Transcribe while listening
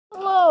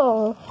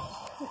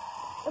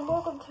and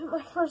welcome to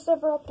my first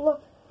ever upload.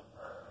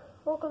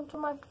 Welcome to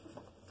my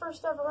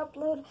first ever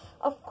upload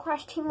of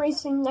Crash Team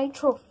Racing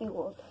Nitro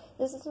Fueled.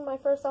 This is my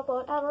first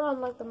upload ever,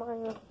 unlike the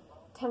Mario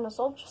Tennis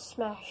Ultra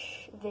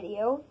Smash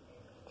video.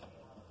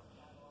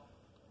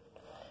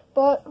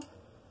 But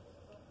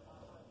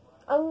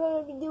I'm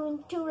gonna be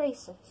doing 2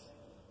 races.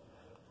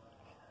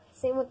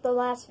 Same with the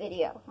last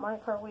video, Mario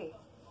Kart Wii.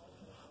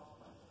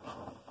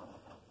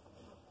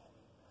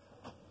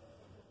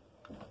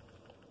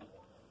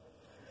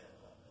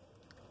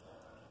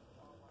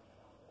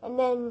 And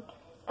then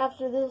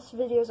after this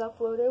video is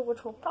uploaded,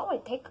 which will probably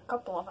take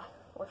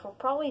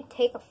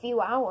a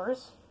few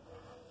hours,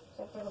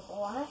 except for the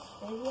last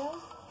video,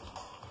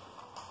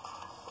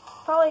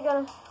 probably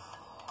gonna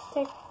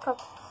take a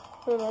couple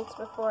minutes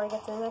before I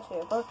get to the next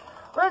video. But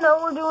right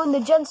now we're doing the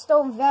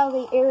Gemstone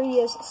Valley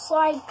area's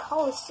Slide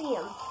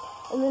Coliseum,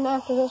 and then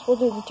after this we'll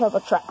do the Turbo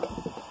Track.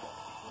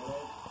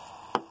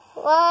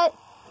 What?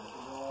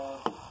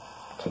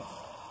 Okay.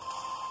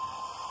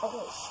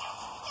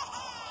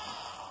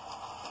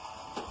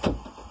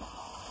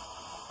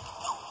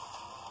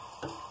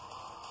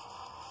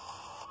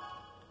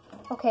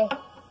 Okay.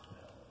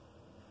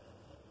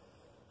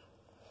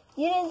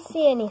 You didn't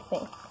see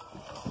anything.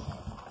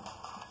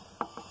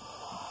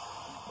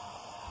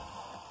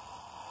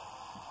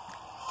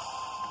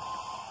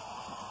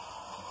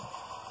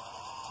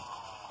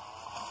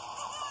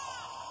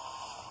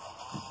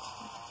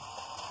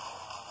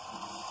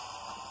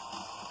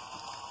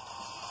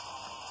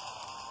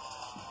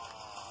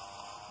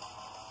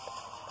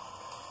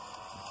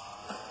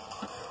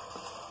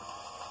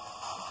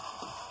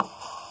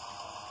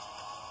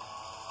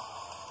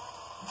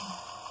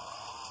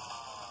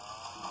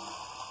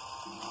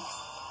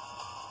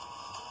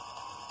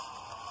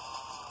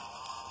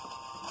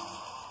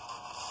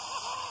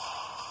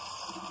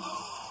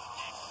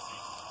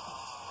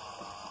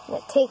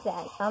 Now take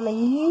that. I'm gonna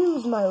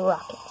use my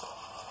rocket.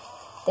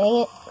 Dang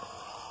it.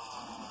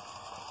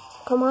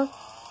 Come on.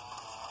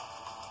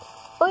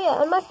 Oh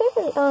yeah, and my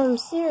favorite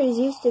series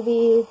used to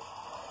be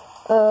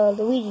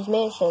Luigi's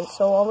Mansion,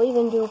 so I'll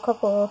even do a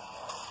couple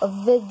of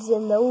vids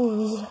in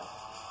those.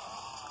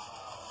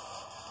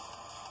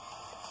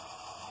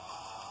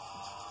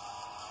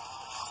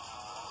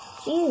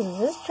 Jesus,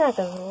 this track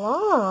is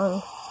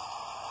long.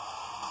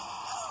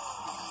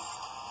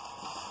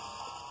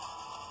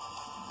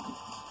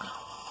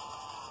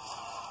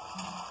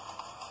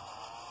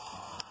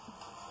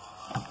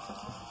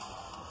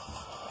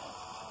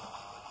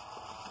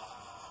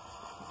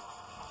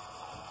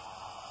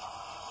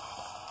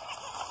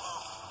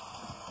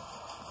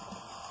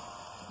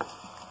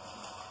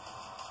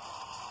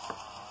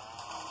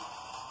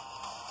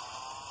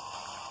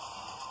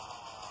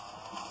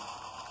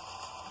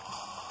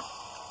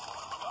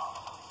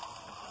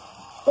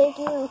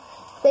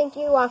 Thank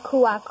you,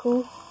 Aku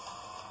Aku.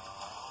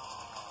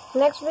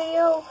 Next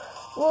video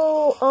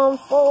will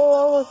follow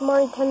along with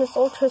Mario Tennis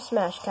Ultra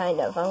Smash, kind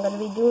of. I'm gonna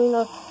be doing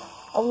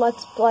a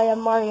Let's Play of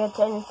Mario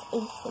Tennis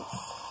Aces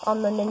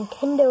on the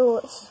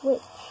Nintendo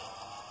Switch.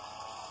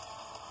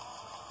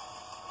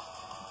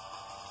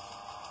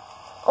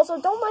 Also,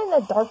 don't mind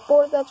the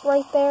dartboard that's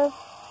right there.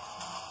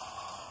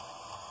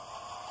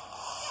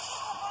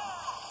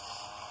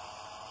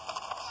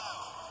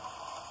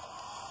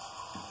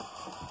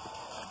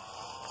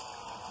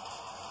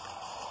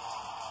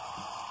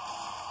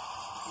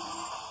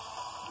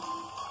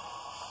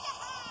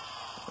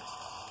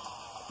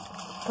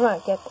 Come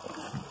on, get there.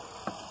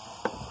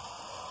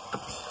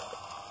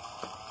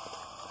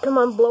 Come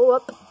on, blow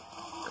up.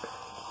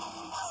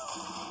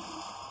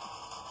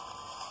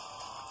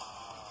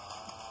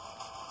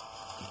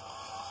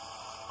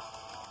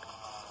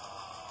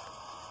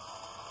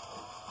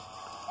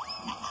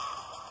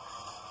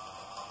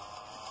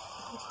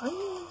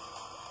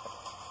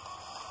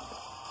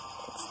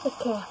 It's the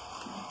cat.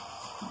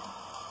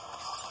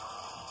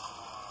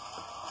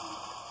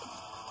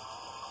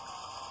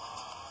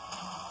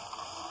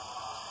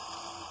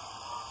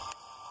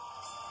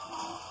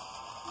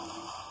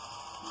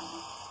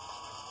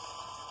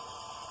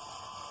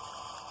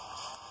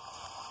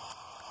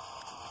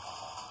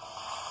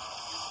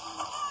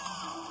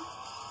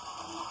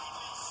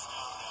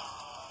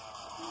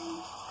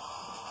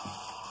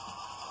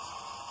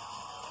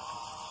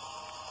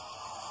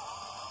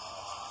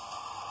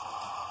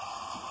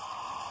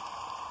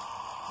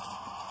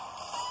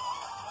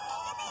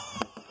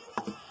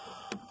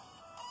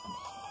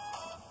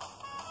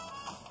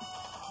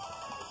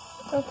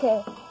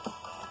 Okay.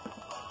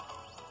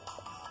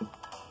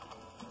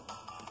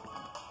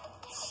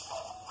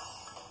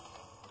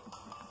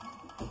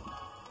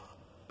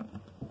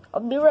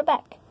 I'll be right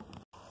back.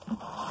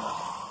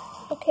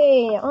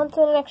 Okay, on to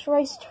the next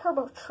race,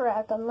 Turbo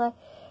Track, unless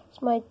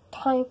my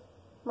timer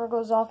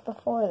goes off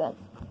before then.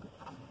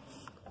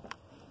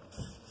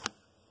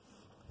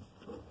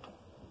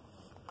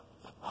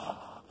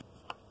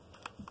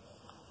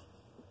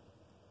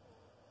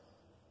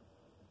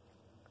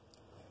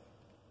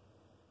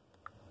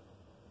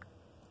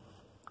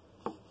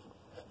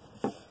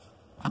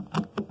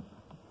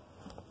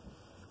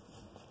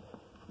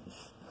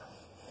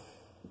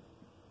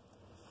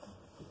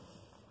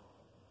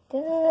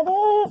 Okay,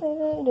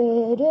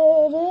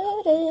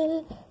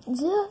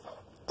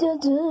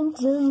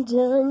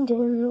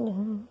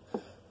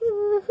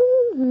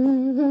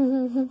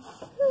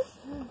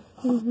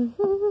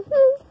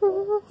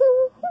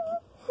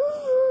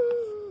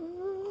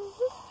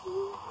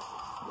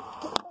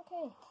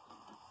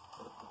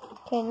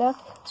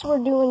 next we're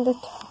doing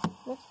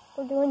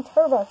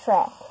Turbo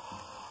Track.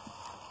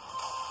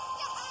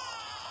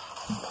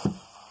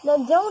 Now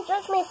don't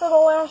judge me for the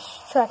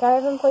last track. I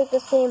haven't played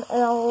this game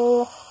in a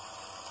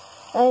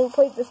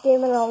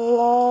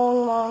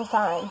long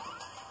time.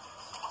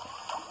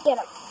 Get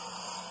him.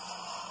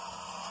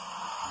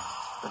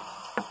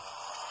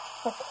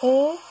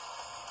 Okay.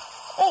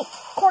 Hey,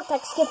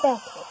 Cortex, get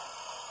back here.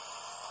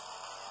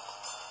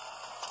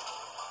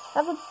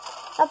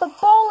 Have a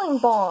bowling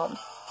bomb.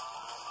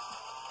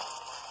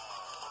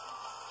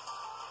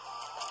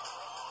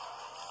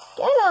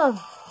 Get him.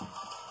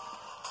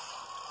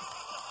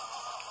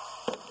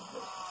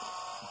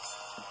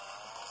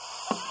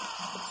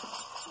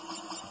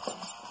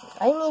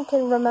 I need to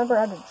remember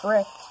how to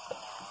drift.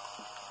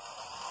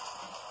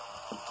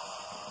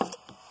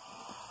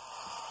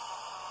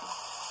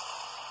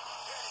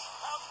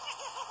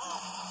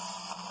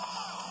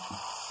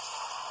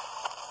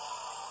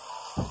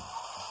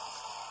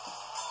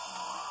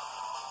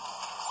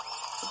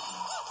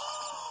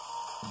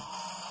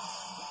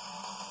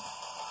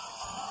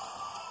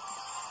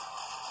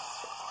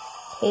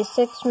 Okay,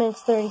 6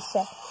 minutes 30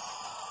 seconds.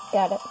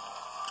 Got it.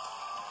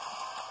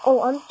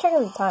 Oh, I'm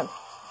checking the time.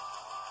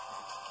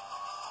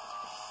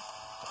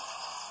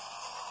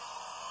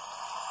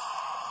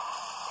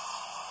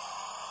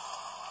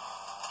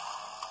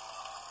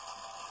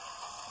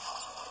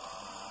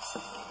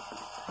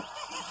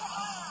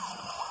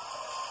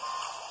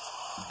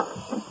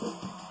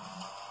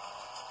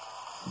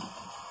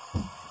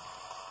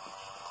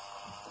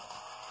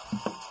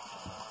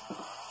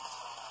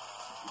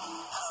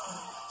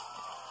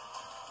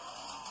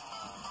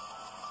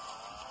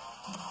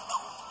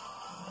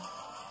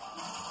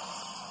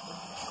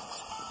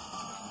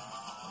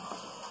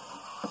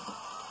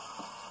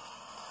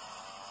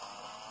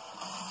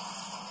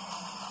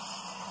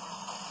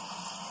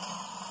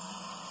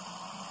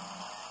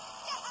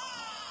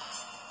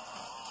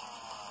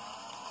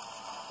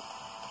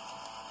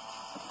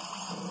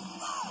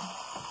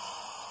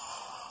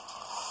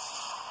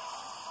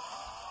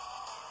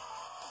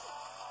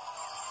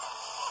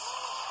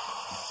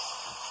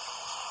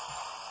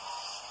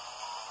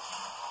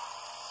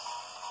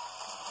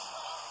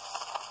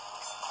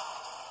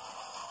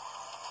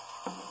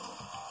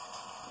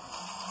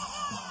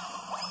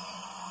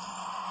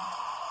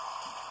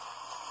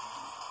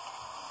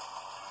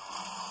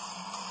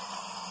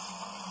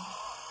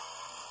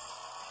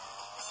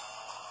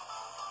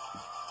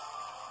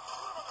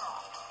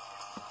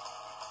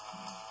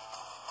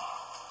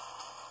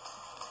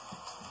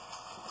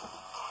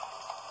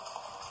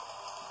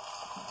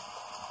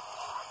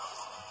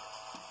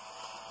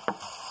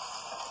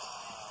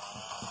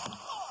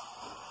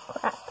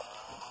 Crap.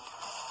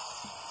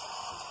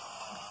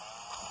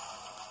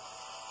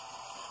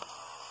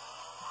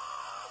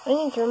 I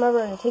need to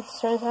remember to take the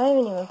turns. I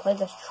haven't even played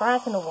this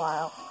track in a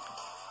while.